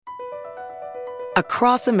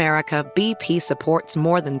Across America, BP supports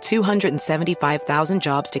more than 275,000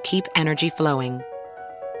 jobs to keep energy flowing.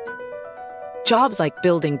 Jobs like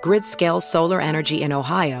building grid-scale solar energy in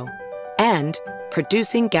Ohio and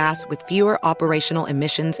producing gas with fewer operational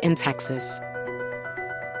emissions in Texas.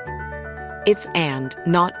 It's and,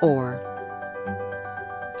 not or.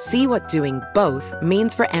 See what doing both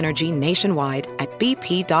means for energy nationwide at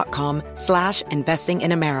bp.com/investing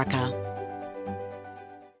in America.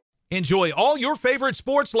 Enjoy all your favorite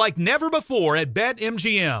sports like never before at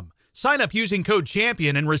BetMGM. Sign up using code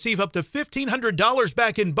CHAMPION and receive up to $1,500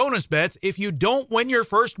 back in bonus bets if you don't win your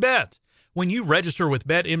first bet. When you register with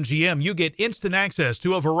BetMGM, you get instant access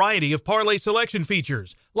to a variety of parlay selection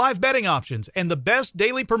features, live betting options, and the best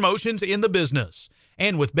daily promotions in the business.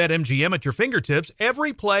 And with BetMGM at your fingertips,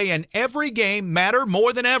 every play and every game matter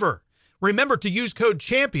more than ever. Remember to use code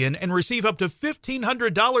CHAMPION and receive up to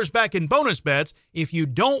 $1,500 back in bonus bets if you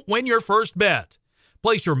don't win your first bet.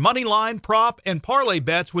 Place your money line, prop, and parlay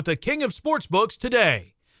bets with the king of sportsbooks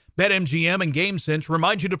today. BetMGM and GameSense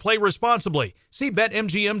remind you to play responsibly. See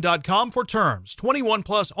BetMGM.com for terms. 21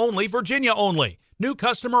 plus only, Virginia only. New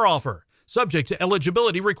customer offer. Subject to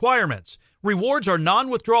eligibility requirements. Rewards are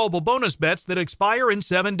non-withdrawable bonus bets that expire in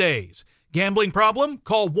 7 days. Gambling problem?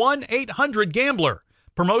 Call 1-800-GAMBLER.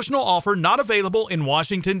 Promotional offer not available in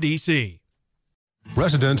Washington, D.C.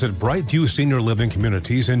 Residents at Brightview Senior Living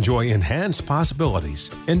Communities enjoy enhanced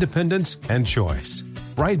possibilities, independence, and choice.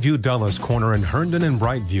 Brightview Dulles Corner in Herndon and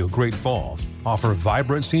Brightview, Great Falls, offer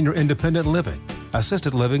vibrant senior independent living,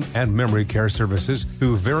 assisted living, and memory care services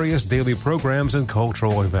through various daily programs and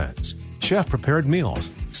cultural events. Chef-prepared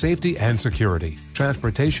meals, safety and security,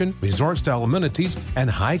 transportation, resort-style amenities, and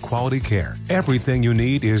high-quality care. Everything you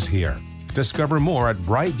need is here. Discover more at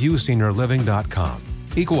brightviewseniorliving.com.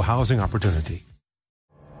 Equal housing opportunity.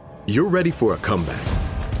 You're ready for a comeback.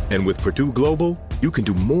 And with Purdue Global, you can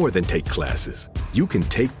do more than take classes. You can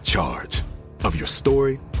take charge of your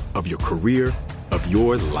story, of your career, of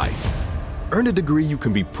your life. Earn a degree you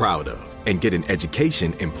can be proud of and get an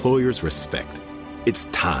education employers respect. It's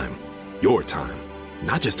time, your time,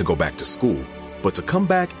 not just to go back to school, but to come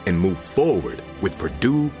back and move forward with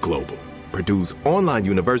Purdue Global, Purdue's online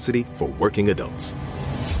university for working adults.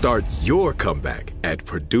 Start your comeback at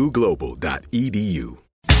purdueglobal.edu.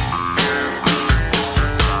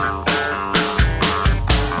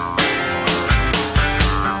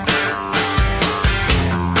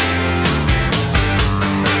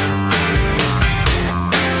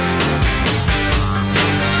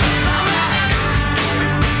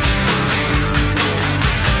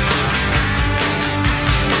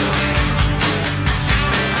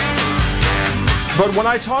 But when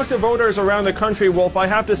I talk to voters around the country, Wolf, I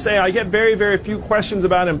have to say I get very, very few questions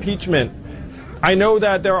about impeachment. I know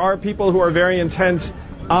that there are people who are very intent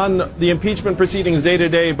on the impeachment proceedings day to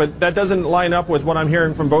day, but that doesn't line up with what I'm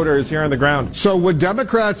hearing from voters here on the ground. So would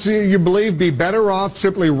Democrats, you believe, be better off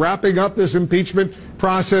simply wrapping up this impeachment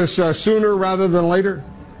process sooner rather than later?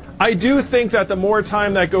 I do think that the more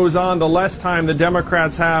time that goes on, the less time the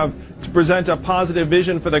Democrats have to present a positive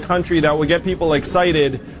vision for the country that will get people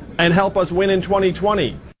excited and help us win in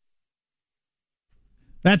 2020.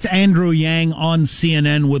 That's Andrew Yang on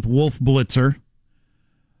CNN with Wolf Blitzer,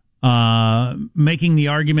 making the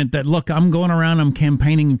argument that, look, I'm going around, I'm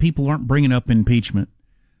campaigning, and people aren't bringing up impeachment.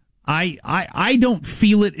 I don't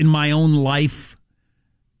feel it in my own life.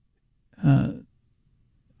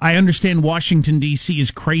 I understand Washington, D.C. is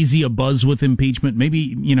crazy abuzz with impeachment.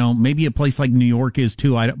 Maybe a place like New York is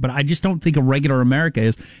too. But I just don't think a regular America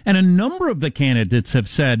is. And a number of the candidates have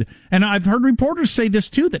said, and I've heard reporters say this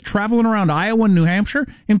too, that traveling around Iowa and New Hampshire,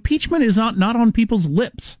 impeachment is not on people's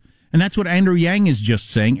lips. And that's what Andrew Yang is just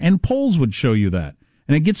saying. And polls would show you that.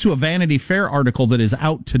 And it gets to a Vanity Fair article that is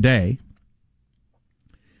out today.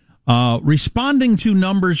 Responding to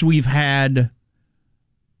numbers we've had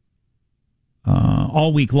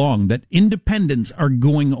all week long, that independents are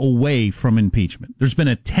going away from impeachment. There's been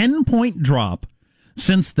a 10-point drop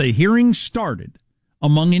since the hearing started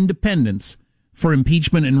among independents for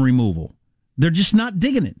impeachment and removal. They're just not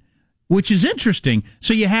digging it, which is interesting.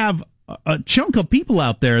 So you have a chunk of people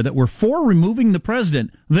out there that were for removing the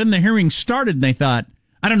president. Then the hearing started and they thought,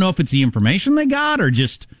 I don't know if it's the information they got or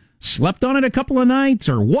just slept on it a couple of nights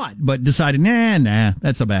or what, but decided, nah,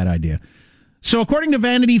 that's a bad idea. So according to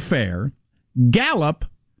Vanity Fair, Gallup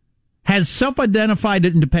has self-identified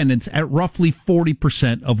independents at roughly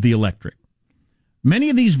 40% of the electorate. Many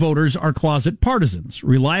of these voters are closet partisans,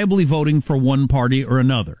 reliably voting for one party or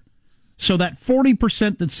another. So that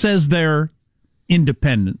 40% that says they're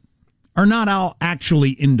independent are not all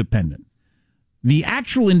actually independent. The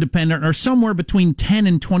actual independent are somewhere between 10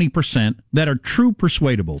 and 20% that are true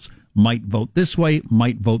persuadables. Might vote this way,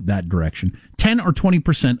 might vote that direction. 10 or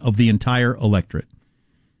 20% of the entire electorate.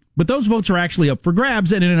 But those votes are actually up for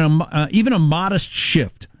grabs, and even a modest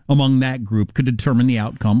shift among that group could determine the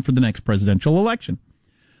outcome for the next presidential election.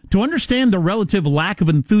 To understand the relative lack of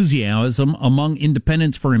enthusiasm among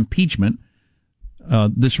independents for impeachment,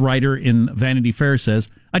 this writer in Vanity Fair says,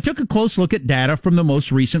 I took a close look at data from the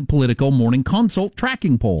most recent Politico Morning Consult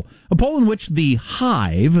tracking poll, a poll in which the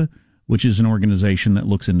Hive, which is an organization that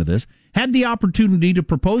looks into this, had the opportunity to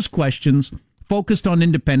propose questions focused on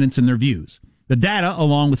independents and their views. The data,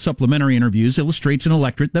 along with supplementary interviews, illustrates an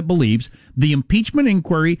electorate that believes the impeachment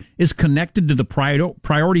inquiry is connected to the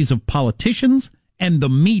priorities of politicians and the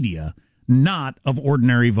media, not of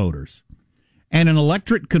ordinary voters. And an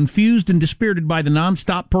electorate confused and dispirited by the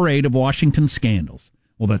nonstop parade of Washington scandals.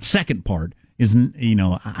 Well, that second part is,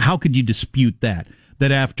 how could you dispute that?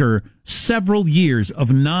 That after several years of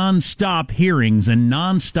nonstop hearings and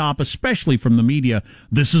nonstop, especially from the media,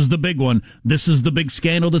 this is the big one, this is the big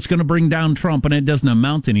scandal that's going to bring down Trump, and it doesn't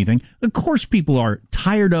amount to anything. Of course people are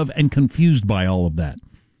tired of and confused by all of that.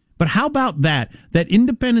 But how about that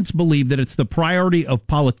independents believe that it's the priority of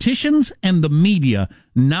politicians and the media,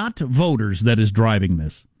 not voters, that is driving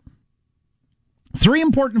this? 3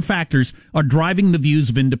 important factors are driving the views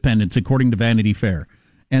of independents, according to Vanity Fair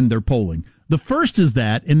and their polling. The first is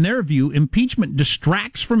that, in their view, impeachment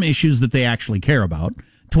distracts from issues that they actually care about.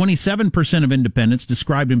 27% of independents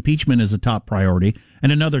described impeachment as a top priority,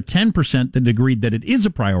 and another 10% that agreed that it is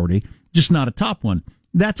a priority, just not a top one.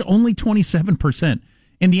 That's only 27%.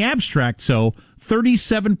 In the abstract,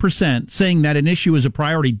 37% saying that an issue is a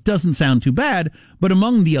priority doesn't sound too bad, but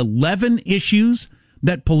among the 11 issues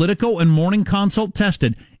that Politico and Morning Consult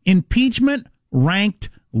tested, impeachment ranked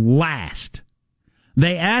last.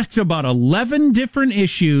 They asked about 11 different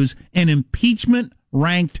issues, and impeachment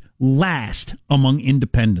ranked last among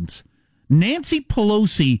independents. Nancy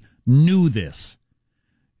Pelosi knew this.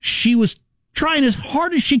 She was trying as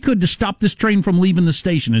hard as she could to stop this train from leaving the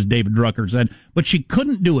station, as David Drucker said, but she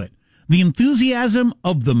couldn't do it. The enthusiasm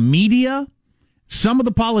of the media, some of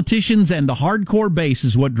the politicians, and the hardcore base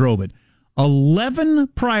is what drove it. 11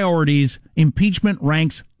 priorities, impeachment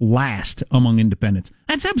ranks last among independents.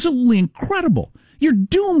 That's absolutely incredible. You're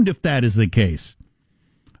doomed if that is the case.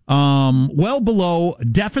 Well below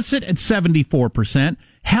deficit at 74%,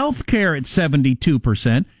 healthcare at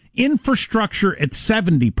 72%, infrastructure at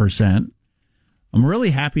 70%. I'm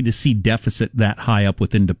really happy to see deficit that high up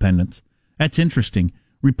with independents. That's interesting.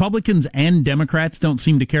 Republicans and Democrats don't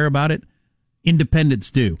seem to care about it.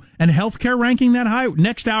 Independents do. And healthcare ranking that high.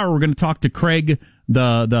 Next hour, we're going to talk to Craig,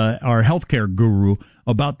 our healthcare guru,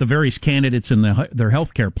 about the various candidates and their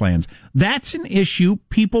healthcare plans. That's an issue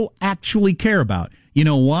people actually care about. You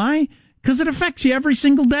know why? Because it affects you every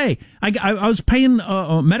single day. I was paying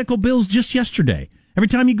medical bills just yesterday. Every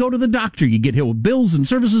time you go to the doctor, you get hit with bills and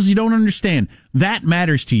services you don't understand. That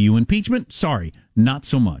matters to you. Impeachment? Sorry, not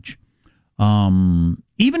so much.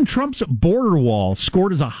 Even Trump's border wall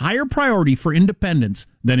scored as a higher priority for independents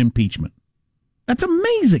than impeachment. That's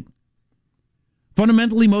amazing.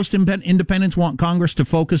 Fundamentally, most independents want Congress to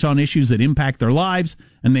focus on issues that impact their lives,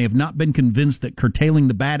 and they have not been convinced that curtailing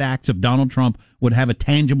the bad acts of Donald Trump would have a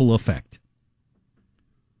tangible effect.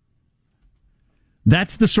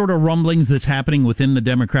 That's the sort of rumblings that's happening within the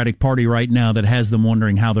Democratic Party right now that has them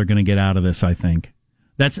wondering how they're going to get out of this, I think.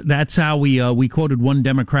 That's how we quoted one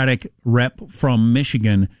Democratic rep from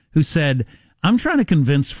Michigan who said, I'm trying to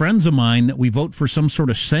convince friends of mine that we vote for some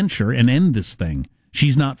sort of censure and end this thing.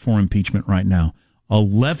 She's not for impeachment right now.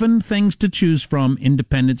 11 things to choose from.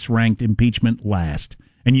 Independents ranked impeachment last.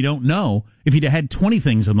 And you don't know, if you'd had 20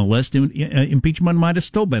 things on the list, impeachment might have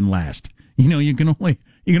still been last. You can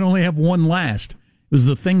only have one last. It was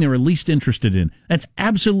the thing they were least interested in. That's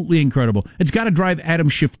absolutely incredible. It's got to drive Adam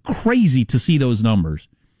Schiff crazy to see those numbers.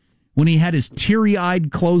 When he had his teary-eyed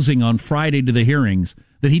closing on Friday to the hearings,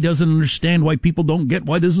 that he doesn't understand why people don't get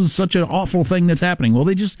why this is such an awful thing that's happening. Well,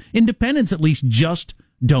 independents at least just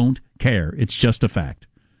don't care. It's just a fact.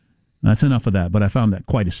 That's enough of that, but I found that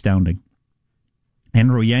quite astounding.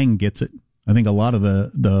 Andrew Yang gets it. I think a lot of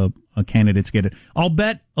the candidates get it. I'll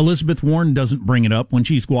bet Elizabeth Warren doesn't bring it up when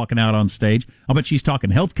she's walking out on stage. I'll bet she's talking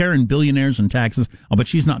healthcare and billionaires and taxes. I'll bet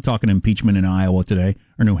she's not talking impeachment in Iowa today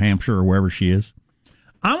or New Hampshire or wherever she is.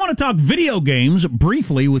 I want to talk video games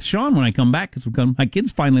briefly with Sean when I come back because my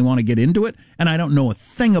kids finally want to get into it, and I don't know a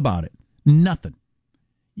thing about it. Nothing.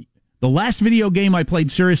 The last video game I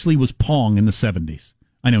played seriously was Pong in the 70s.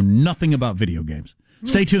 I know nothing about video games.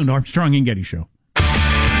 Stay tuned. Armstrong and Getty Show.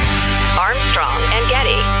 Armstrong and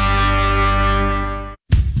Getty.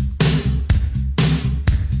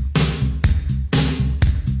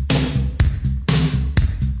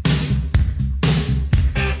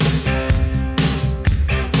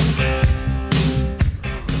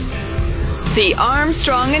 The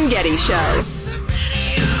Armstrong and Getty Show.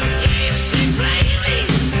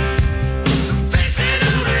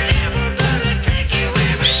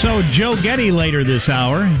 So Joe Getty later this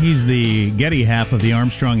hour. He's the Getty half of the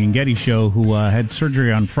Armstrong and Getty Show, who had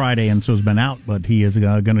surgery on Friday and so has been out, but he is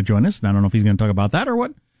going to join us. And I don't know if he's going to talk about that or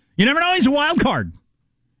what. You never know. He's a wild card.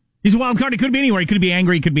 He's a wild card. He could be anywhere. He could be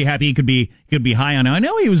angry. He could be happy. He could be high on it. I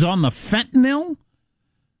know he was on the fentanyl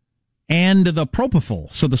and the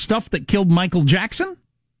propofol. So the stuff that killed Michael Jackson,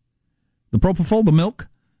 the propofol, the milk,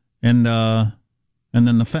 and then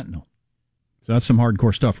the fentanyl. So that's some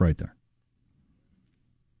hardcore stuff right there.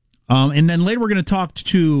 And then later we're going to talk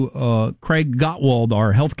to Craig Gottwald,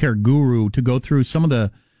 our healthcare guru, to go through some of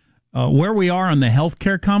the where we are on the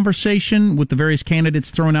healthcare conversation with the various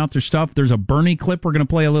candidates throwing out their stuff. There's a Bernie clip we're going to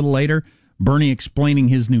play a little later. Bernie explaining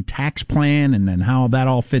his new tax plan and then how that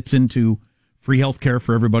all fits into free healthcare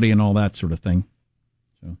for everybody and all that sort of thing.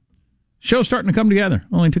 So, show's starting to come together.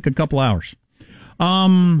 Only took a couple hours.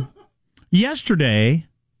 Yesterday,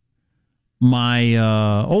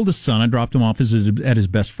 my oldest son, I dropped him off at his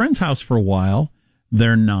best friend's house for a while.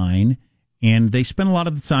 They're 9, and they spend a lot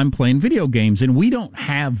of the time playing video games, and we don't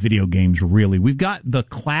have video games, really. We've got the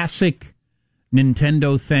classic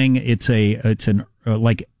Nintendo thing. It's an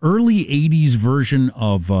like early 80s version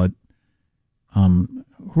of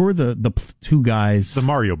who are the two guys? The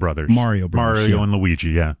Mario Brothers. Mario yeah. And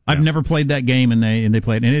Luigi, yeah. I've never played that game, and they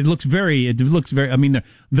play it, and it looks very. I mean,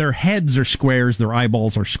 their heads are squares, their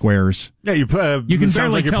eyeballs are squares. Yeah, you can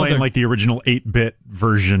sounds like you're playing like the original 8-bit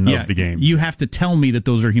version of the game. You have to tell me that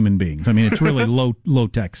those are human beings. I mean, it's really low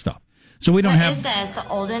tech stuff. So we don't have. Is this the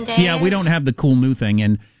olden days? Yeah, we don't have the cool new thing,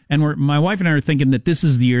 and my wife and I are thinking that this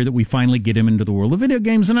is the year that we finally get him into the world of video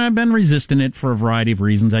games, and I've been resisting it for a variety of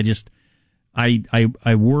reasons.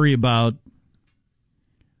 I worry about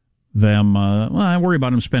them. I worry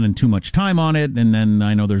about them spending too much time on it, and then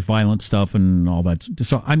I know there's violent stuff and all that.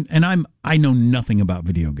 So I know nothing about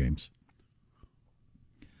video games.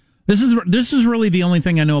 This is really the only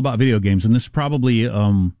thing I know about video games, and this probably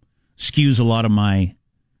skews a lot of my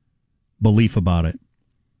belief about it.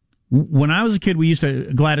 When I was a kid, we used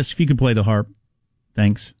to Gladys. If you could play the harp,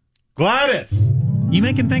 thanks. Gladys, you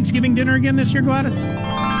making Thanksgiving dinner again this year, Gladys?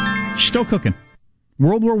 Still cooking.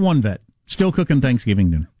 World War I vet. Still cooking Thanksgiving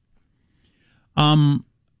dinner.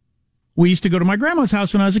 We used to go to my grandma's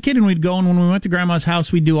house when I was a kid, and we'd go, and when we went to grandma's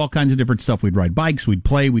house, we'd do all kinds of different stuff. We'd ride bikes, we'd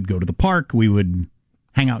play, we'd go to the park, we would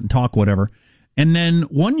hang out and talk, whatever. And then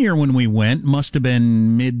one year when we went, must have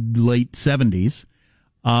been mid-late 70s,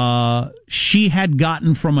 she had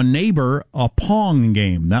gotten from a neighbor a Pong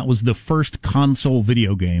game. That was the first console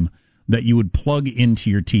video game that you would plug into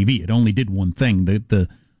your TV. It only did one thing. The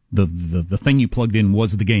thing you plugged in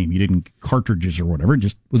was the game. You didn't cartridges or whatever. It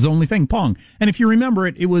just was the only thing, Pong. And if you remember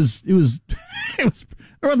it was there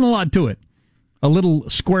wasn't a lot to it. A little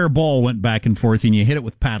square ball went back and forth, and you hit it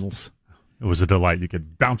with paddles. It was a delight. You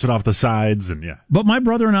could bounce it off the sides, and yeah. But my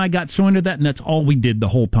brother and I got so into that, and that's all we did the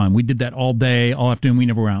whole time. We did that all day, all afternoon. We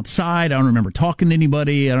never went outside. I don't remember talking to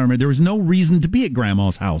anybody. I don't remember. There was no reason to be at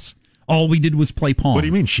Grandma's house. All we did was play Pong. What do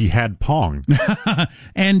you mean she had Pong?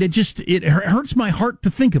 And it hurts my heart to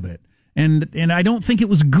think of it. And I don't think it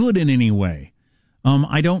was good in any way.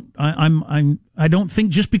 I don't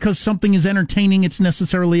think just because something is entertaining, it's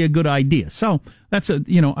necessarily a good idea. So that's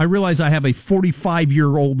I realize I have a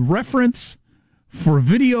 45-year-old reference for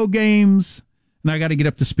video games, and I got to get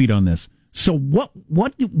up to speed on this. So where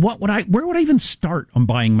would I even start on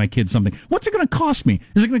buying my kid something? What's it going to cost me?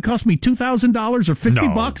 Is it going to cost me $2,000 or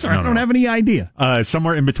 $50? I don't have any idea.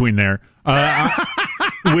 Somewhere in between there.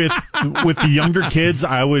 With the younger kids,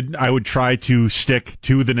 I would try to stick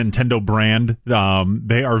to the Nintendo brand.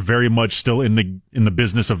 They are very much still in the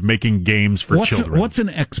business of making games for children. What's an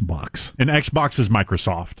Xbox? An Xbox is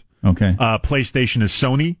Microsoft. Okay. PlayStation is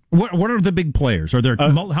Sony. What are the big players? Are there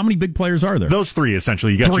how many big players are there? Those three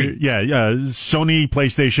essentially. You got three. Sony,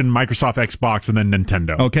 PlayStation, Microsoft, Xbox, and then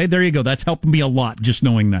Nintendo. Okay, there you go. That's helping me a lot just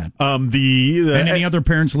knowing that. And any other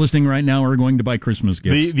parents listening right now are going to buy Christmas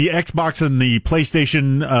gifts. The Xbox and the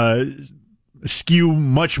PlayStation skew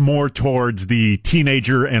much more towards the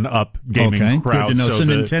teenager and up gaming crowd. Good to know. So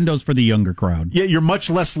Nintendo's for the younger crowd. Yeah, you're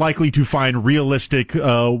much less likely to find realistic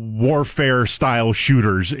warfare style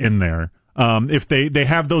shooters in there. If they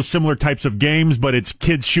have those similar types of games, but it's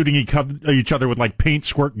kids shooting each other with like paint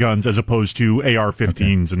squirt guns as opposed to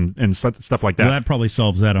AR-15s and stuff like that. Well, that probably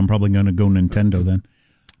solves that. I'm probably going to go Nintendo then.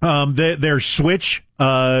 Their Switch,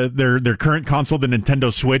 their current console, the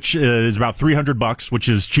Nintendo Switch, is about $300, which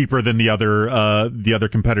is cheaper than the other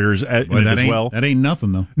competitors as well. That ain't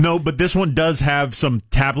nothing though. No, but this one does have some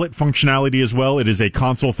tablet functionality as well. It is a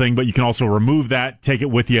console thing, but you can also remove that, take it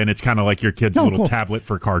with you, and it's kind of like your kid's little tablet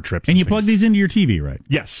for car trips. And you plug these into your TV, right?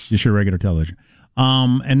 Yes, just your regular television.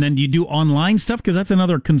 And then do you do online stuff? Because that's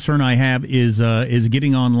another concern I have is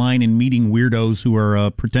getting online and meeting weirdos who are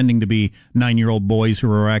pretending to be 9-year-old boys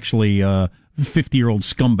who are actually 50-year-old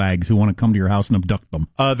scumbags who want to come to your house and abduct them.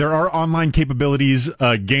 There are online capabilities.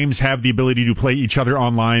 Games have the ability to play each other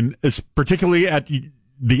online. It's particularly at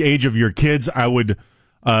the age of your kids. I would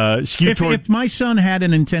skew toward. If my son had a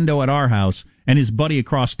Nintendo at our house and his buddy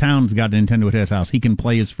across town's got a Nintendo at his house, he can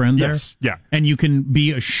play his friend there? Yes, yeah. And you can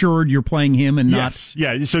be assured you're playing him and not...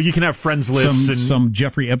 Yeah, so you can have friends lists. Some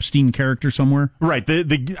Jeffrey Epstein character somewhere? Right.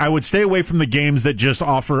 I would stay away from the games that just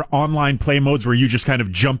offer online play modes where you just kind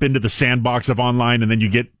of jump into the sandbox of online and then you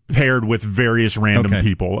get paired with various random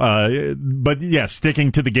people. But yeah,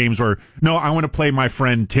 sticking to the games where, no, I want to play my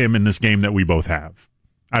friend Tim in this game that we both have.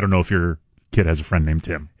 I don't know if your kid has a friend named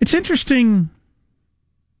Tim. It's interesting...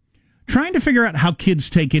 trying to figure out how kids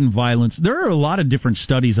take in violence. There are a lot of different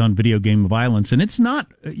studies on video game violence, and it's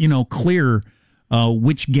not, clear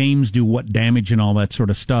which games do what damage and all that sort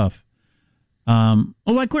of stuff. I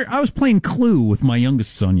was playing Clue with my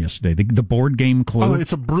youngest son yesterday, the board game Clue. Oh,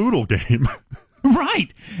 it's a brutal game.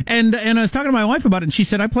 Right. And I was talking to my wife about it, and she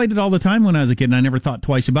said, I played it all the time when I was a kid, and I never thought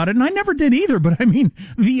twice about it, and I never did either. But, I mean,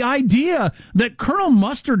 the idea that Colonel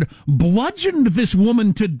Mustard bludgeoned this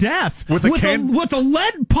woman to death with a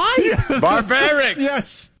lead pipe. Yeah. Barbaric.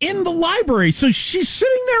 Yes. In the library. So she's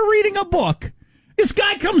sitting there reading a book. This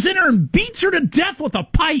guy comes in here and beats her to death with a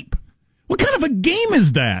pipe. What kind of a game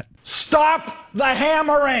is that? Stop the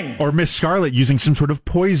hammering. Or Miss Scarlet using some sort of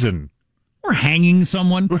poison. Or hanging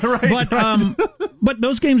someone. Right, but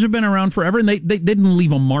those games have been around forever, and they didn't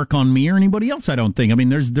leave a mark on me or anybody else, I don't think. I mean,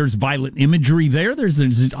 there's violent imagery there.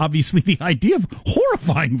 There's obviously the idea of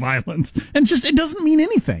horrifying violence, and just it doesn't mean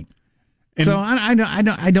anything. And so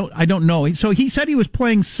I don't know. So he said he was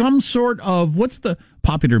playing some sort of, what's the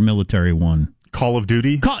popular military one? Call of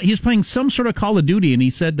Duty? He was playing some sort of Call of Duty, and he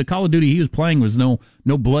said the Call of Duty he was playing was no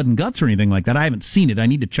blood and guts or anything like that. I haven't seen it. I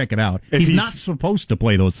need to check it out. He's not supposed to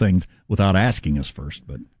play those things without asking us first.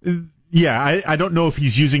 But yeah, I don't know if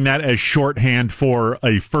he's using that as shorthand for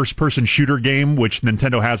a first-person shooter game, which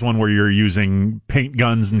Nintendo has one where you're using paint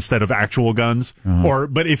guns instead of actual guns.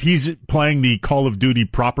 But if he's playing the Call of Duty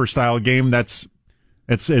proper style game, that's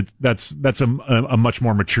a much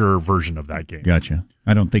more mature version of that game. Gotcha.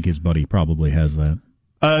 I don't think his buddy probably has that.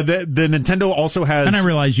 The Nintendo also has... And I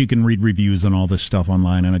realize you can read reviews on all this stuff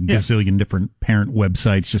online on a gazillion different parent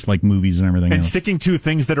websites, just like movies and everything else. And sticking to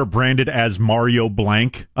things that are branded as Mario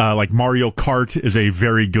blank, like Mario Kart is a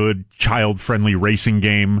very good child-friendly racing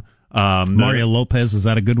game. Mario Lopez, is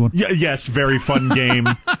that a good one? Yes, very fun game.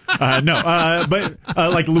 But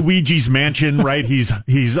like Luigi's Mansion, right? He's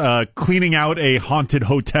cleaning out a haunted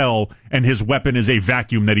hotel, and his weapon is a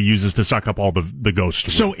vacuum that he uses to suck up all the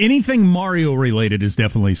ghosts. So anything Mario related is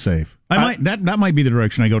definitely safe. That might be the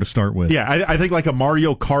direction I go to start with. Yeah, I think like a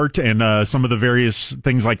Mario Kart and some of the various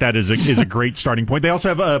things like that is a great starting point. They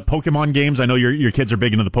also have Pokemon games. I know your kids are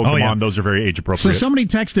big into the Pokemon. Oh, yeah. Those are very age appropriate. So somebody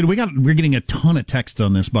texted. We're getting a ton of texts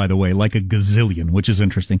on this, by the way, like a gazillion, which is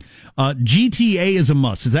interesting. GTA is a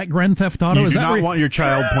must. Is that Grand Theft Auto? You do not want your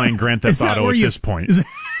child playing Grand Theft Auto at this point.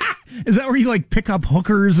 Is that where you like pick up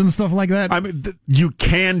hookers and stuff like that? I mean, you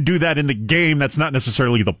can do that in the game. That's not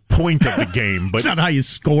necessarily the point of the game. But it's not how you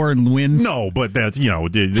score and win. No, but that's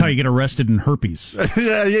that's how you get arrested in herpes.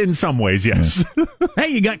 In some ways, yes. Yeah. Hey,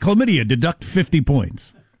 you got chlamydia. Deduct 50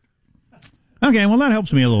 points. Okay, well that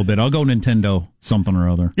helps me a little bit. I'll go Nintendo something or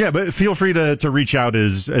other. Yeah, but feel free to reach out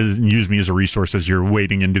and use me as a resource as you're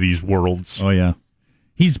wading into these worlds. Oh yeah.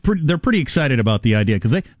 They're pretty excited about the idea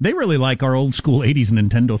because they really like our old school 80s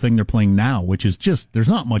Nintendo thing they're playing now, which is just, there's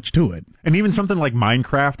not much to it. And even something like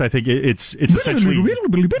Minecraft, I think it's essentially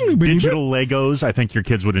digital Legos. I think your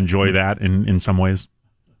kids would enjoy that in some ways.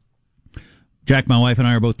 Jack, my wife, and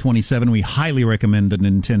I are both 27. We highly recommend the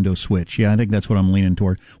Nintendo Switch. Yeah, I think that's what I'm leaning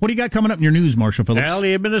toward. What do you got coming up in your news, Marshall Phillips? Well,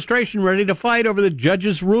 the administration ready to fight over the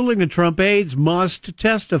judge's ruling the Trump aides must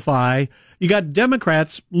testify. You got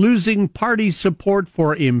Democrats losing party support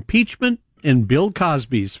for impeachment and Bill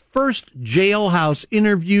Cosby's first jailhouse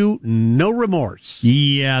interview, no remorse.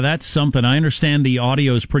 Yeah, that's something. I understand the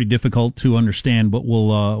audio is pretty difficult to understand, but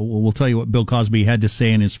we'll tell you what Bill Cosby had to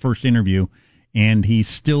say in his first interview, and he's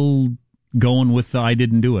still going with the I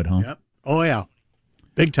didn't do it, huh? Yep. Oh, yeah.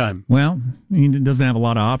 Big time. Well, he doesn't have a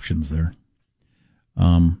lot of options there.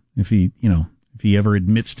 If he ever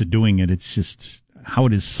admits to doing it, it's just how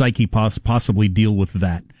would his psyche possibly deal with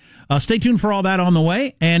that? Stay tuned for all that on the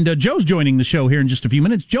way. And Joe's joining the show here in just a few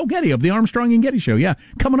minutes. Joe Getty of the Armstrong and Getty Show. Yeah,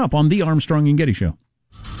 coming up on the Armstrong and Getty Show.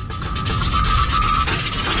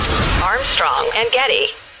 Armstrong and Getty.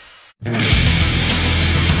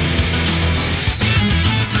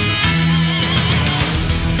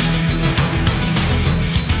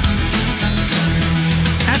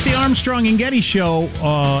 At the Armstrong and Getty Show,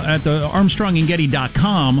 at the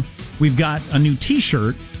ArmstrongandGetty.com, we've got a new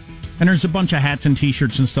T-shirt. And there's a bunch of hats and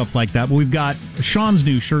T-shirts and stuff like that. But we've got Sean's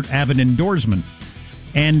new shirt, Avid Endorsement.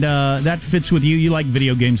 And that fits with you. You like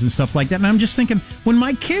video games and stuff like that. And I'm just thinking, when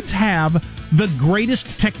my kids have the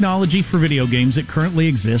greatest technology for video games that currently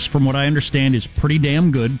exists, from what I understand is pretty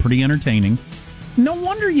damn good, pretty entertaining, no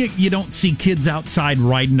wonder you don't see kids outside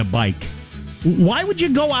riding a bike. Why would you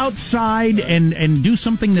go outside and do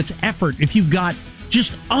something that's effort if you've got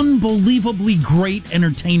just unbelievably great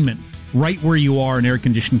entertainment right where you are in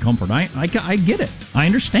air-conditioned comfort? I get it. I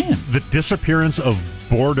understand. The disappearance of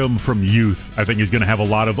boredom from youth, I think, is going to have a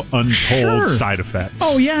lot of untold side effects.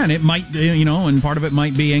 Oh, yeah, and it might, and part of it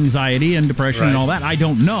might be anxiety and depression and all that. I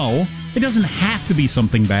don't know. It doesn't have to be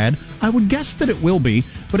something bad. I would guess that it will be,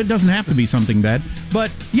 but it doesn't have to be something bad.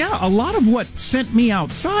 But, yeah, a lot of what sent me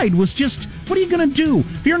outside was just, what are you going to do?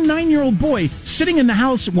 If you're a 9-year-old boy, sitting in the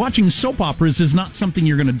house watching soap operas is not something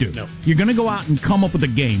you're going to do. No. You're going to go out and come up with a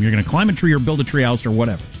game. You're going to climb a tree or build a tree house or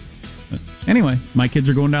whatever. But anyway, my kids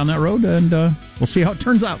are going down that road, and we'll see how it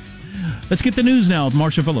turns out. Let's get the news now with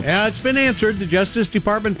Marcia Phillips. Yeah, it's been answered. The Justice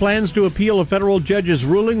Department plans to appeal a federal judge's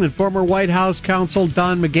ruling that former White House counsel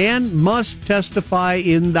Don McGahn must testify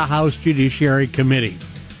in the House Judiciary Committee.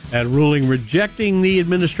 That ruling rejecting the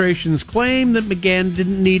administration's claim that McGahn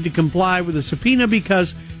didn't need to comply with a subpoena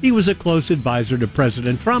because he was a close advisor to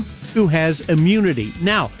President Trump, who has immunity.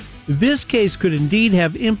 Now, this case could indeed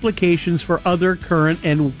have implications for other current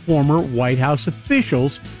and former White House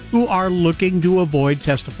officials who are looking to avoid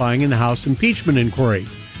testifying in the House impeachment inquiry.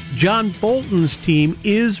 John Bolton's team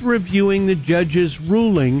is reviewing the judge's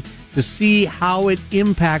ruling to see how it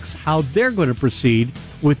impacts how they're going to proceed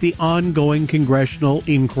with the ongoing congressional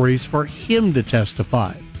inquiries for him to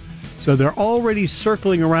testify. So they're already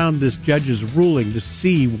circling around this judge's ruling to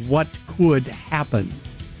see what could happen.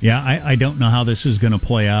 Yeah, I don't know how this is going to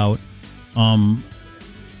play out.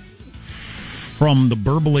 From the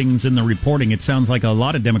burblings in the reporting, it sounds like a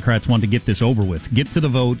lot of Democrats want to get this over with. Get to the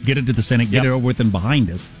vote, get it to the Senate, get it over with and behind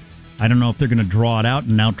us. I don't know if they're going to draw it out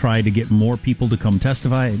and now try to get more people to come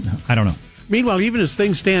testify. I don't know. Meanwhile, even as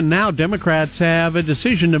things stand now, Democrats have a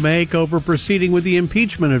decision to make over proceeding with the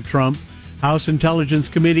impeachment of Trump. House Intelligence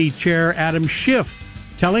Committee Chair Adam Schiff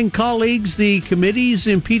telling colleagues the committee's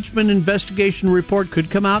impeachment investigation report could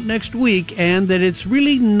come out next week and that it's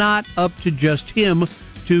really not up to just him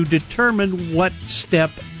to determine what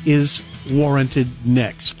step is warranted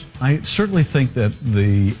next. I certainly think that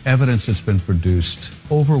the evidence that's been produced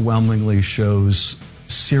overwhelmingly shows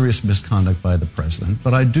serious misconduct by the president,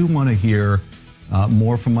 but I do want to hear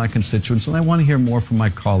more from my constituents, and I want to hear more from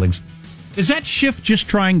my colleagues. Is that Schiff just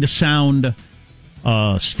trying to sound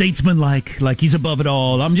statesman-like, like he's above it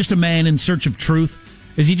all? I'm just a man in search of truth.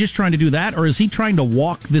 Is he just trying to do that, or is he trying to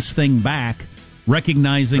walk this thing back,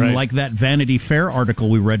 recognizing, like that Vanity Fair article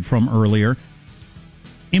we read from earlier,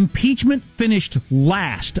 impeachment finished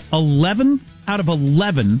last 11 out of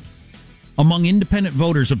 11 among independent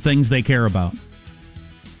voters of things they care about?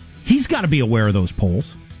 He's got to be aware of those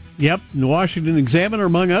polls. Yep. The Washington Examiner,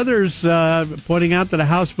 among others, pointing out that a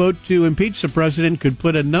House vote to impeach the president could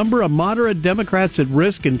put a number of moderate Democrats at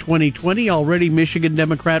risk in 2020. Already, Michigan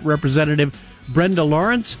Democrat Representative Brenda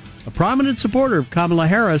Lawrence, a prominent supporter of Kamala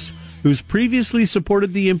Harris, who's previously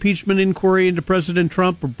supported the impeachment inquiry into President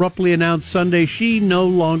Trump, abruptly announced Sunday she no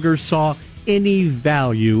longer saw any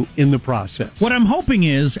value in the process. What I'm hoping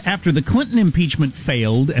is, after the Clinton impeachment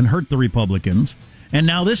failed and hurt the Republicans, and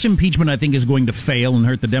now this impeachment, I think, is going to fail and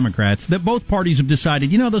hurt the Democrats, that both parties have decided,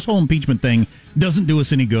 this whole impeachment thing doesn't do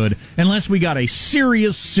us any good. Unless we got a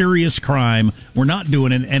serious crime, we're not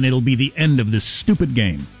doing it, and it'll be the end of this stupid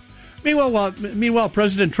game. Meanwhile,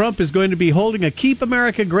 President Trump is going to be holding a Keep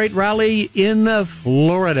America Great rally in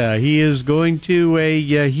Florida. He is going to a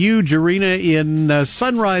huge arena in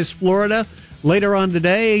Sunrise, Florida, later on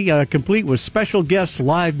today, complete with special guests,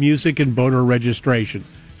 live music, and voter registration.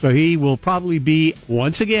 So he will probably be,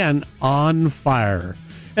 once again, on fire.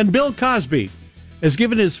 And Bill Cosby has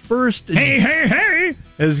given his first...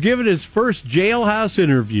 has given his first jailhouse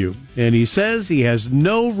interview. And he says he has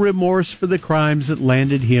no remorse for the crimes that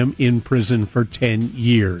landed him in prison for 10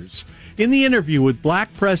 years. In the interview with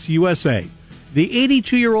Black Press USA, The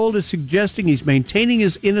 82-year-old is suggesting he's maintaining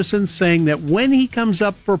his innocence, saying that when he comes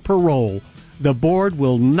up for parole, the board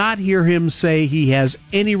will not hear him say he has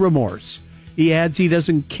any remorse. He adds he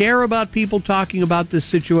doesn't care about people talking about this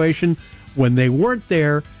situation when they weren't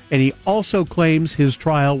there, and he also claims his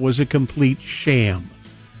trial was a complete sham.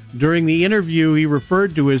 During the interview, he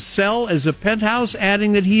referred to his cell as a penthouse,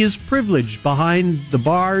 adding that he is privileged behind the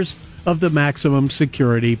bars of the maximum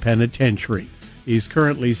security penitentiary. He's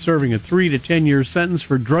currently serving a 3 to 10 year sentence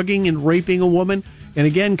for drugging and raping a woman. And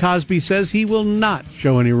again, Cosby says he will not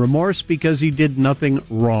show any remorse because he did nothing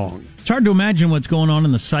wrong. It's hard to imagine what's going on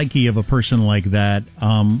in the psyche of a person like that,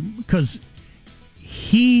 because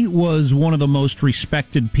he was one of the most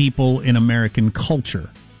respected people in American culture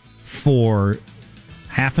for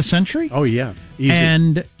half a century. Oh, yeah. Easy.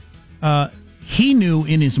 And he knew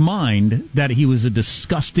in his mind that he was a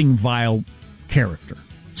disgusting, vile character.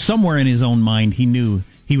 Somewhere in his own mind, he knew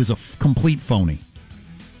he was a complete phony.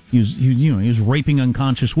 He was raping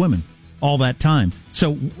unconscious women all that time.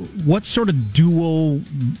 So what sort of dual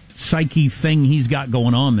psyche thing he's got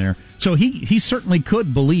going on there? So he certainly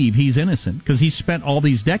could believe he's innocent because he spent all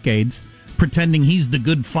these decades pretending he's the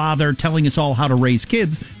good father, telling us all how to raise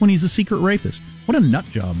kids when he's a secret rapist. What a nut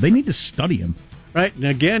job. They need to study him. Right. And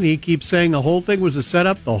again, he keeps saying the whole thing was a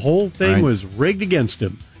setup. The whole thing was rigged against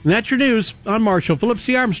him. And that's your news on Marshall Phillips,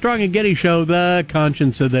 the Armstrong and Getty Show, the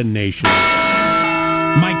conscience of the nation.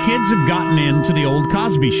 My kids have gotten into the old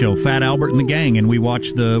Cosby Show, Fat Albert and the Gang, and we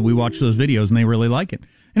watch those videos, and they really like it.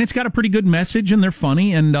 And it's got a pretty good message, and they're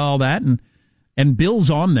funny and all that. And Bill's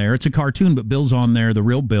on there. It's a cartoon, but Bill's on there. The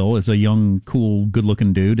real Bill is a young, cool,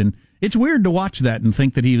 good-looking dude. And it's weird to watch that and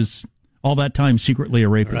think that he was all that time secretly a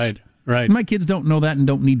rapist. Right. My kids don't know that and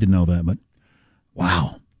don't need to know that, but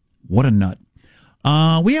wow, what a nut.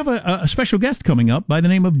 We have a special guest coming up by the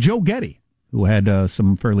name of Joe Getty, who had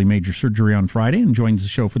some fairly major surgery on Friday and joins the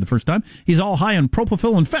show for the first time. He's all high on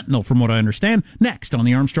propofol and fentanyl, from what I understand. Next on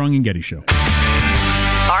the Armstrong and Getty Show.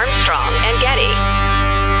 Armstrong and Getty.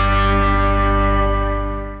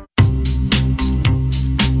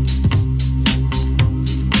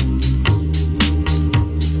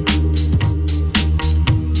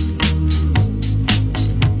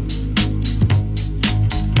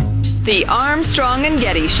 The Armstrong and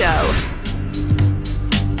Getty Show.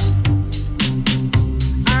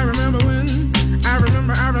 I remember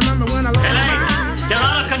when I lost Hey, you're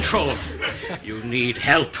out of control. You need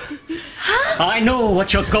help. I know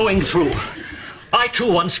what you're going through. I,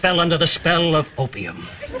 too, once fell under the spell of opium.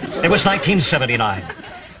 It was 1979.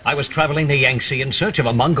 I was traveling the Yangtze in search of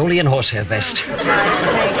a Mongolian horsehair vest.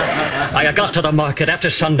 I got to the market after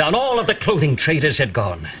sundown. All of the clothing traders had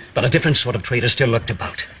gone, but a different sort of trader still lurked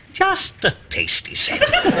about. Just a tasty scent.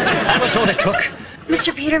 That was all it took.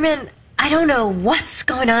 Mr. Peterman, I don't know what's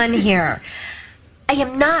going on here. I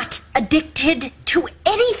am not addicted to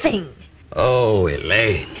anything. Oh,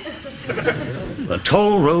 Elaine. The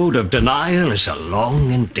toll road of denial is a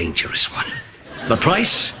long and dangerous one. The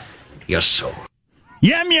price? Your soul.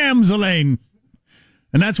 Yam yams, Elaine.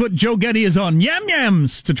 And that's what Joe Getty is on. Yam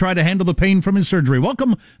yams to try to handle the pain from his surgery.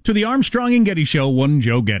 Welcome to the Armstrong and Getty Show, one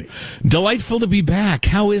Joe Getty. Delightful to be back.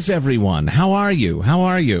 How is everyone? How are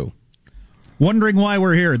you? Wondering why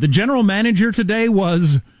we're here. The general manager today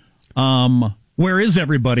was, where is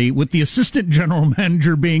everybody? With the assistant general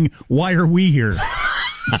manager being, why are we here?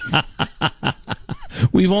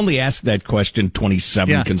 We've only asked that question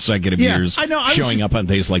 27 consecutive years, I know. Showing up on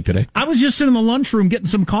days like today. I was just in the lunchroom getting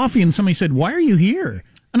some coffee, and somebody said, why are you here?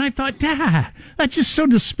 And I thought, that's just so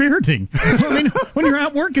dispiriting. I mean, when you're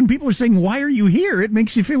out working, people are saying, why are you here? It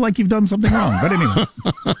makes you feel like you've done something wrong. But anyway.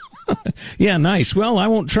 Yeah, nice. Well, I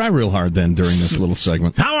won't try real hard then during this little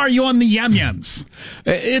segment. How are you on the yam-yams?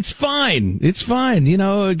 It's fine. You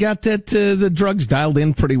know, got that the drugs dialed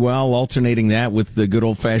in pretty well, alternating that with the good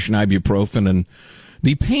old-fashioned ibuprofen, and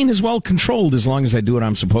the pain is well controlled as long as I do what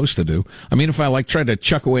I'm supposed to do. I mean, if I tried to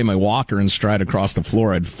chuck away my walker and stride across the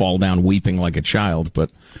floor, I'd fall down weeping like a child, but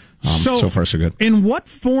so far so good. In what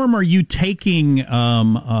form are you taking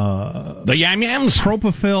the yam-yams?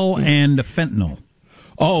 Propofol and fentanyl.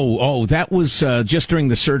 Oh, that was just during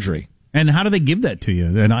the surgery. And how do they give that to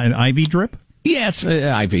you? An IV drip? Yeah, it's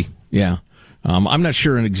IV. Yeah. I'm not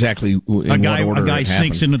sure exactly in what order a guy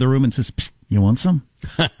sneaks into the room and says, Psst, you want some?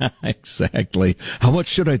 Exactly. How much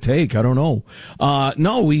should I take? I don't know.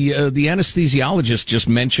 No, the anesthesiologist just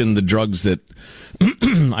mentioned the drugs that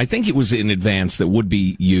I think it was in advance that would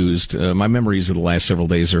be used. My memories of the last several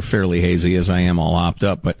days are fairly hazy as I am all hopped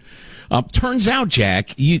up, but Turns out,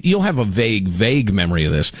 Jack, you'll have a vague memory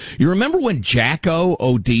of this. You remember when Jacko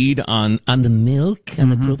OD'd on the milk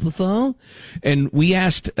and the propofol? And we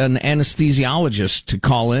asked an anesthesiologist to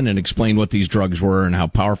call in and explain what these drugs were and how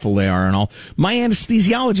powerful they are and all. My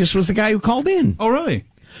anesthesiologist was the guy who called in. Oh, really?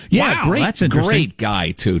 Yeah, wow, that's great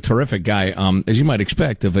guy, too. Terrific guy, as you might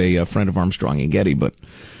expect of a friend of Armstrong and Getty, but...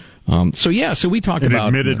 So we talked about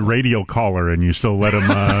admitted radio caller, and you still let him.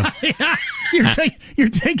 You're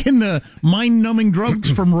taking the mind-numbing drugs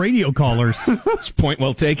from radio callers. Point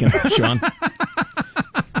well taken, Sean.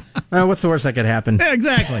 What's the worst that could happen? Yeah,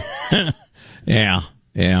 exactly.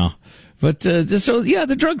 yeah. But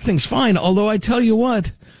the drug thing's fine. Although I tell you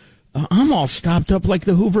what, I'm all stopped up like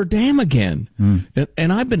the Hoover Dam again.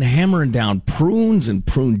 And I've been hammering down prunes and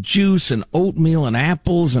prune juice and oatmeal and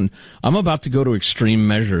apples, and I'm about to go to extreme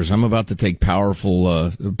measures. I'm about to take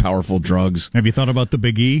powerful drugs. Have you thought about the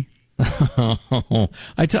Big E?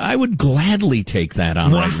 I would gladly take that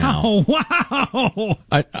on right now. Wow!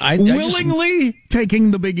 I willingly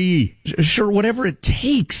taking the Big E. Sure, whatever it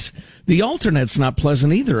takes. The alternate's not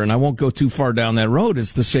pleasant either, and I won't go too far down that road.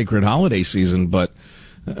 It's the sacred holiday season, but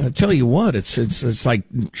I tell you what, it's like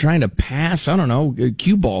trying to pass, I don't know,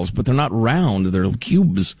 cue balls, but they're not round, they're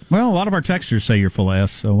cubes. Well, a lot of our texters say you're full of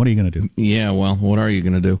ass, so what are you going to do? Yeah, well, what are you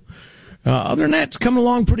going to do? Other than that, it's coming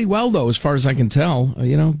along pretty well, though, as far as I can tell.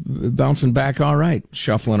 Bouncing back all right,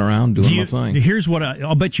 shuffling around, doing my thing. Here's what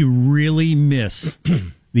I'll bet you really miss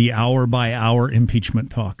the hour-by-hour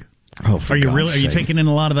impeachment talk. Oh, for God's Are you sake. taking in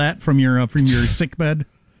a lot of that from your sick bed?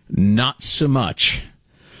 Not so much.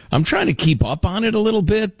 I'm trying to keep up on it a little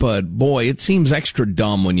bit, but boy, it seems extra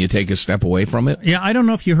dumb when you take a step away from it. Yeah, I don't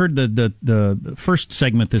know if you heard the first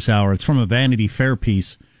segment this hour. It's from a Vanity Fair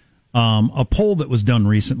piece, a poll that was done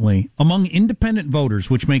recently among independent voters,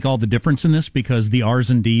 which make all the difference in this because the R's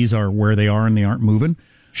and D's are where they are and they aren't moving.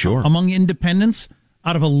 Sure. Among independents,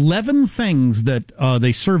 out of 11 things that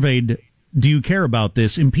they surveyed, do you care about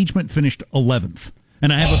this? Impeachment finished 11th.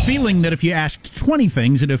 And I have a feeling that if you asked 20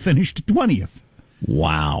 things, it'd have finished 20th.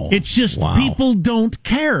 Wow. It's just people don't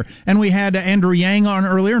care. And we had Andrew Yang on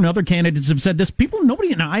earlier, and other candidates have said this.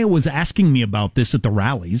 Nobody in Iowa was asking me about this at the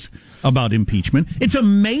rallies, about impeachment. It's a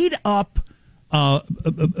made-up,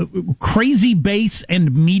 crazy base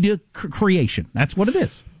and media creation. That's what it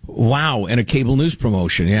is. Wow, and a cable news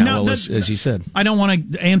promotion. Yeah, now, as you said. I don't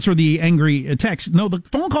want to answer the angry text. No, the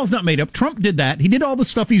phone call's not made up. Trump did that. He did all the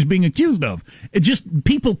stuff he's being accused of. It's just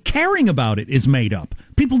people caring about it is made up.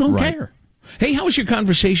 People don't care. Hey, how was your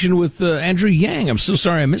conversation with Andrew Yang? I'm so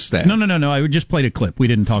sorry I missed that. No. I just played a clip. We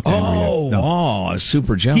didn't talk to Andrew Yang. No. I was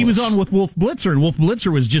super jealous. He was on with Wolf Blitzer, and Wolf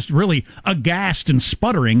Blitzer was just really aghast and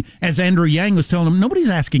sputtering as Andrew Yang was telling him, nobody's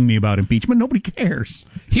asking me about impeachment. Nobody cares.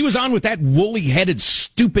 He was on with that woolly-headed,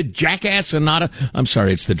 stupid jackass Anata. I'm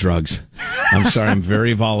sorry, it's the drugs. I'm sorry, I'm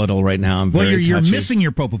very volatile right now. I'm very you're touchy. missing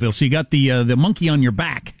your propofol, so you got the monkey on your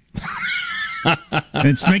back. And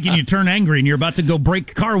it's making you turn angry, and you're about to go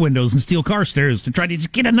break car windows and steal car stairs to try to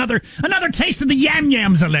just get another taste of the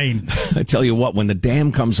yams, Elaine. I tell you what, when the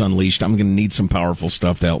dam comes unleashed, I'm going to need some powerful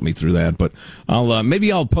stuff to help me through that. But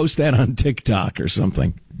maybe I'll post that on TikTok or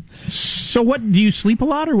something. So, what do you sleep a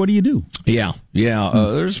lot, or what do you do? Yeah.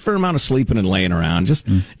 There's a fair amount of sleeping and laying around. Just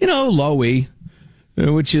low-y,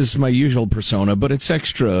 which is my usual persona, but it's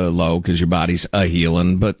extra low because your body's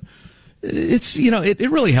a-healing. But it's,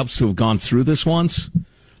 it really helps to have gone through this once.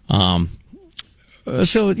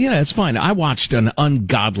 It's fine. I watched an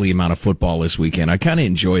ungodly amount of football this weekend. I kind of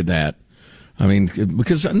enjoyed that. I mean,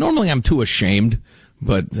 because normally I'm too ashamed,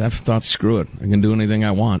 but I thought, screw it. I can do anything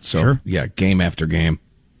I want. So, sure. Yeah, game after game.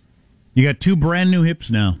 You got 2 brand new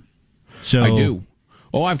hips now. So I do.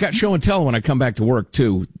 Oh, I've got show and tell when I come back to work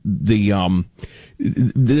too. I'm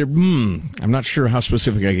not sure how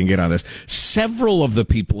specific I can get on this. Several of the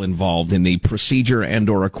people involved in the procedure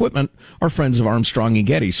and/or equipment are friends of Armstrong and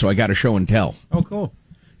Getty, so I got a show and tell. Oh, cool.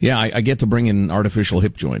 Yeah, I get to bring in an artificial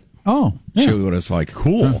hip joint. Oh, yeah. Show you what it's like.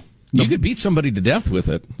 Cool. You could beat somebody to death with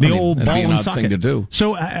it. Old that'd ball be an and odd socket thing to do.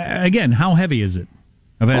 So again, how heavy is it?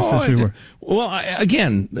 I've asked this before.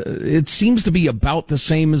 It seems to be about the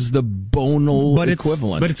same as the bonal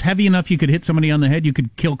equivalent. But it's heavy enough you could hit somebody on the head. You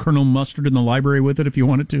could kill Colonel Mustard in the library with it if you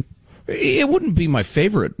wanted to. It wouldn't be my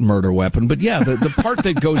favorite murder weapon, but yeah, the part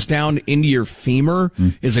that goes down into your femur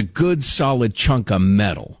is a good solid chunk of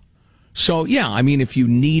metal. So, yeah, I mean, if you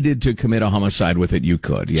needed to commit a homicide with it, you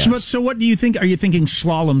could, yes. So what do you think? Are you thinking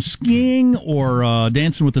slalom skiing or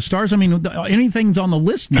Dancing with the Stars? I mean, anything's on the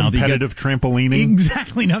list now. Competitive trampolining?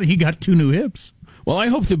 Exactly, now that you got 2 new hips. Well, I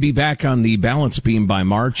hope to be back on the balance beam by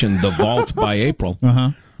March and the vault by April.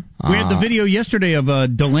 Uh-huh. We had the video yesterday of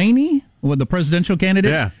Delaney, with the presidential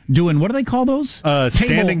candidate, doing, what do they call those?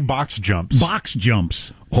 Standing box jumps. Box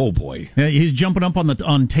jumps. Oh boy, he's jumping up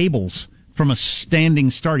on tables from a standing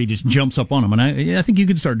start. He just jumps up on them, and I think you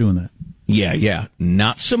could start doing that. Yeah,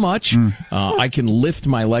 not so much. I can lift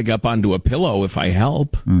my leg up onto a pillow if I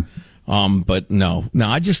help. But no,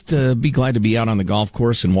 I just be glad to be out on the golf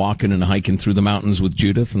course and walking and hiking through the mountains with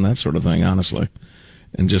Judith and that sort of thing, honestly.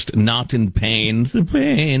 And just not in pain. The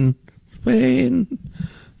pain.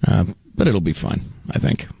 But it'll be fine, I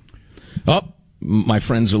think. Oh, my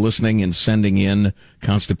friends are listening and sending in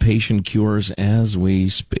constipation cures as we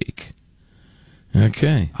speak.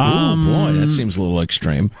 Okay. Oh, boy, that seems a little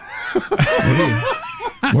extreme.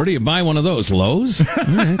 Where do you buy one of those? Lowe's? All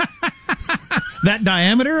right. That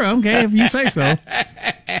diameter? Okay, if you say so.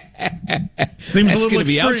 Seems That's a little going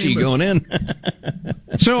to be ouchy going in.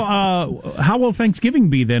 So, how will Thanksgiving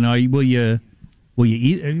be then? Will you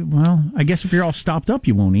eat? Well, I guess if you're all stopped up,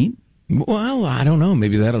 you won't eat. Well, I don't know.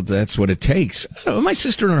 Maybe that's what it takes. I don't know. My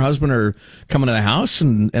sister and her husband are coming to the house,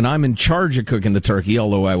 and I'm in charge of cooking the turkey,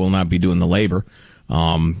 although I will not be doing the labor.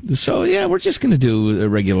 So, yeah, we're just going to do a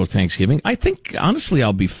regular Thanksgiving. I think, honestly,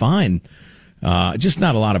 I'll be fine. Just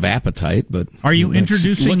not a lot of appetite, but... Are you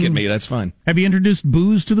introducing... Look at me, that's fine. Have you introduced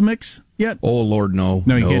booze to the mix yet? Oh, Lord, no.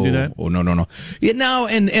 No, you can't do that? Oh, no. Yeah, no,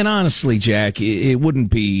 and honestly, Jack, it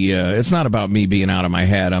wouldn't be... it's not about me being out of my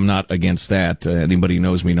head. I'm not against that. Anybody who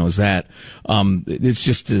knows me knows that. It's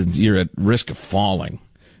just you're at risk of falling,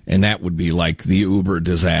 and that would be like the uber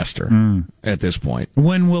disaster at this point.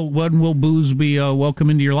 When will booze be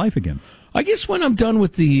welcome into your life again? I guess when I'm done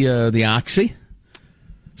with the Oxy.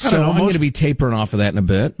 So I'm going to be tapering off of that in a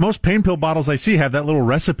bit. Most pain pill bottles I see have that little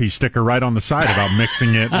recipe sticker right on the side about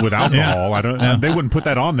mixing it with alcohol. They wouldn't put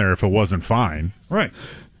that on there if it wasn't fine. Right.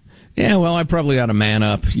 Yeah, well, I probably ought to man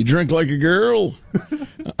up. You drink like a girl.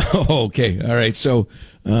 Okay, all right. So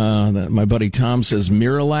my buddy Tom says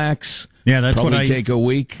Miralax. Yeah, that's probably what I take a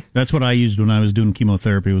week. That's what I used when I was doing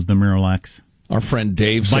chemotherapy. Was the Miralax. Our friend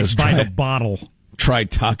Dave says by the bottle. Try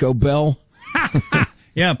Taco Bell.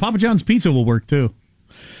 Yeah, Papa John's Pizza will work too.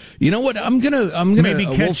 You know what? I'm gonna maybe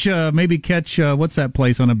catch what's that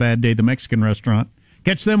place on a bad day? The Mexican restaurant.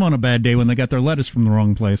 Catch them on a bad day when they got their lettuce from the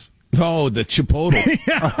wrong place. Oh, the Chipotle.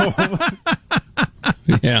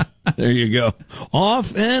 Yeah, there you go.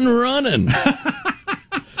 Off and running.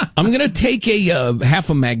 I'm going to take a half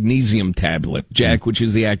a magnesium tablet, Jack, which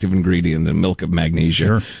is the active ingredient in milk of magnesia.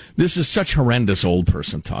 Sure. This is such horrendous old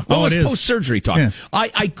person talk. Well, it's post-surgery talk. Yeah.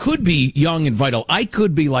 I could be young and vital. I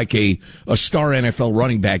could be like a star NFL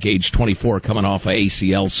running back, age 24, coming off of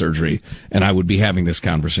ACL surgery, and I would be having this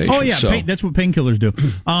conversation. Oh, yeah, that's what painkillers do.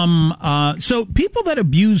 So people that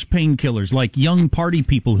abuse painkillers, like young party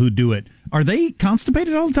people who do it, are they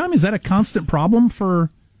constipated all the time? Is that a constant problem for...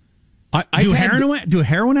 Do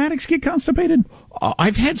heroin addicts get constipated?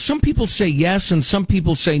 I've had some people say yes, and some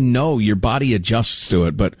people say no. Your body adjusts to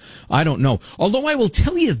it, but I don't know. Although I will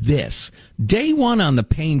tell you this, day one on the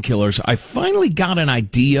painkillers, I finally got an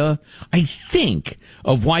idea, I think,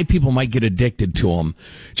 of why people might get addicted to them.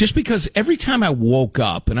 Just because every time I woke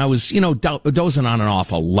up, and I was, dozing on and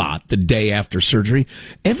off a lot the day after surgery,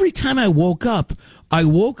 every time I woke up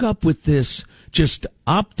with this just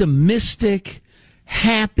optimistic,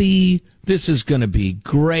 happy, this is going to be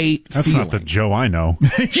great That's feeling. not the Joe I know.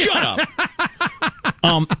 Shut up.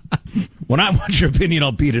 When I want your opinion,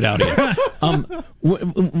 I'll beat it out of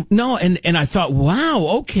you. No, and I thought, wow,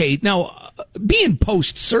 okay. Now, being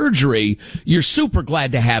post-surgery, you're super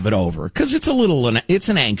glad to have it over because it's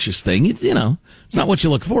an anxious thing. It's not what you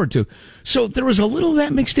look forward to. So there was a little of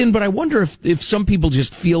that mixed in, but I wonder if some people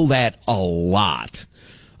just feel that a lot.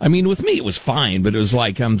 I mean, with me, it was fine, but it was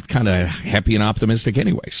like I'm kind of happy and optimistic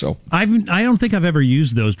anyway. So I don't think I've ever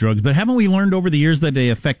used those drugs, but haven't we learned over the years that they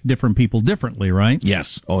affect different people differently, right?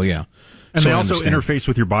 Yes. Oh, yeah. And they also interface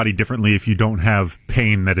with your body differently if you don't have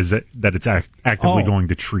pain that it's actively going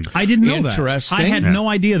to treat. I didn't know Interesting. that. I had no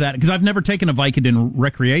idea that because I've never taken a Vicodin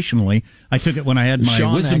recreationally. I took it when I had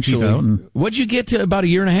my wisdom teeth out. What'd you get to about a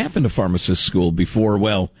year and a half into pharmacist school before,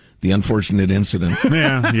 the unfortunate incident?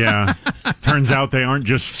 Yeah. Turns out they aren't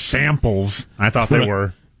just samples. I thought they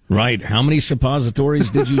were. Right. How many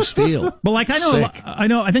suppositories did you steal? Well, I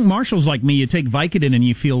think Marshall's like me. You take Vicodin and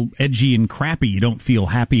you feel edgy and crappy. You don't feel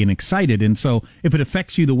happy and excited. And so if it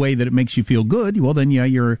affects you the way that it makes you feel good, well, then,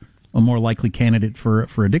 you're a more likely candidate for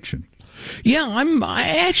addiction. Yeah,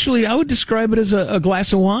 I would describe it as a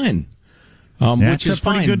glass of wine, which is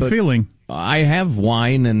fine. Pretty good feeling. I have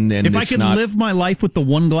wine, and if I could live my life with the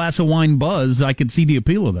one glass of wine buzz, I could see the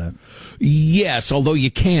appeal of that. Yes, although you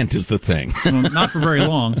can't is the thing. Well, not for very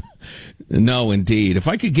long. No, indeed. If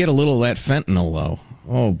I could get a little of that fentanyl, though,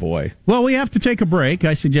 Oh, boy. Well, we have to take a break.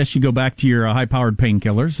 I suggest you go back to your high-powered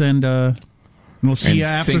painkillers, and we'll see you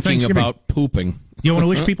after thinking Thanksgiving. about pooping. You want to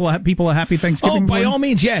wish people a happy Thanksgiving? Oh, by all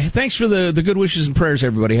means, yeah. Thanks for the good wishes and prayers,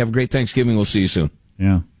 everybody. Have a great Thanksgiving. We'll see you soon.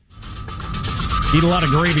 Yeah. Eat a lot of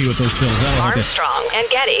gravy with those pills. Armstrong and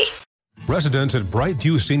Getty. Residents at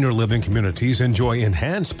Brightview Senior Living Communities enjoy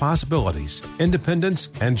enhanced possibilities, independence,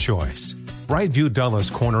 and choice. Brightview Dulles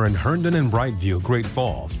Corner in Herndon and Brightview, Great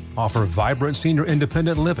Falls, offer vibrant senior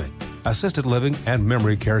independent living, assisted living, and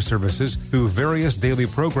memory care services through various daily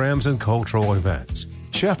programs and cultural events.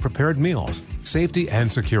 Chef-prepared meals, safety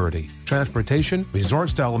and security, transportation,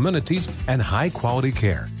 resort-style amenities, and high-quality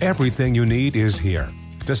care. Everything you need is here.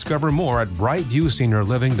 Discover more at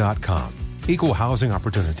brightviewseniorliving.com. Equal housing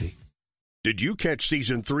opportunity. Did you catch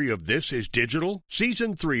Season 3 of This Is Digital?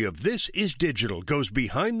 Season 3 of This Is Digital goes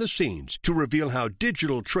behind the scenes to reveal how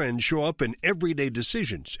digital trends show up in everyday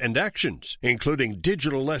decisions and actions, including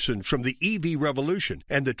digital lessons from the EV revolution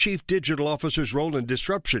and the Chief Digital Officer's role in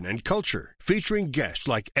disruption and culture, featuring guests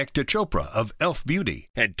like Ekta Chopra of Elf Beauty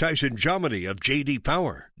and Tyson Jominy of JD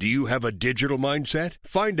Power. Do you have a digital mindset?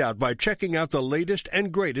 Find out by checking out the latest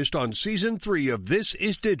and greatest on Season 3 of This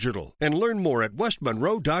Is Digital and learn more at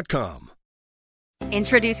westmonroe.com.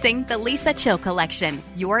 Introducing the Lisa Chill Collection,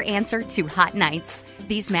 your answer to hot nights.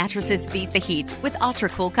 These mattresses beat the heat with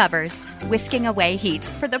ultra-cool covers, whisking away heat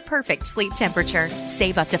for the perfect sleep temperature.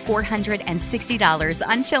 Save up to $460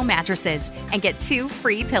 on Chill mattresses and get 2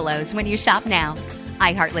 free pillows when you shop now.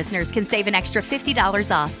 iHeart listeners can save an extra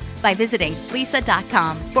 $50 off by visiting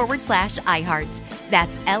lisa.com/iHeart.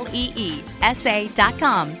 That's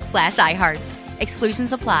LEESA.com/iHeart.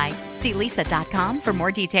 Exclusions apply. See lisa.com for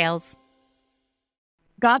more details.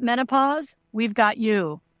 Got menopause? We've got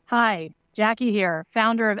you. Hi, Jackie here,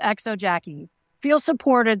 founder of Exo Jackie. Feel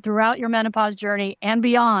supported throughout your menopause journey and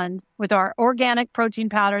beyond with our organic protein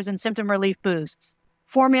powders and symptom relief boosts.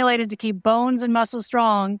 Formulated to keep bones and muscles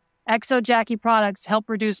strong, Exo Jackie products help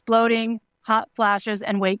reduce bloating, hot flashes,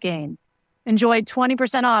 and weight gain. Enjoy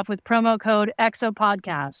 20% off with promo code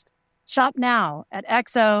EXOPODCAST. Shop now at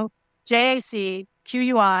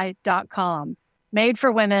exojacqui.com. Made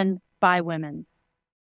for women, by women.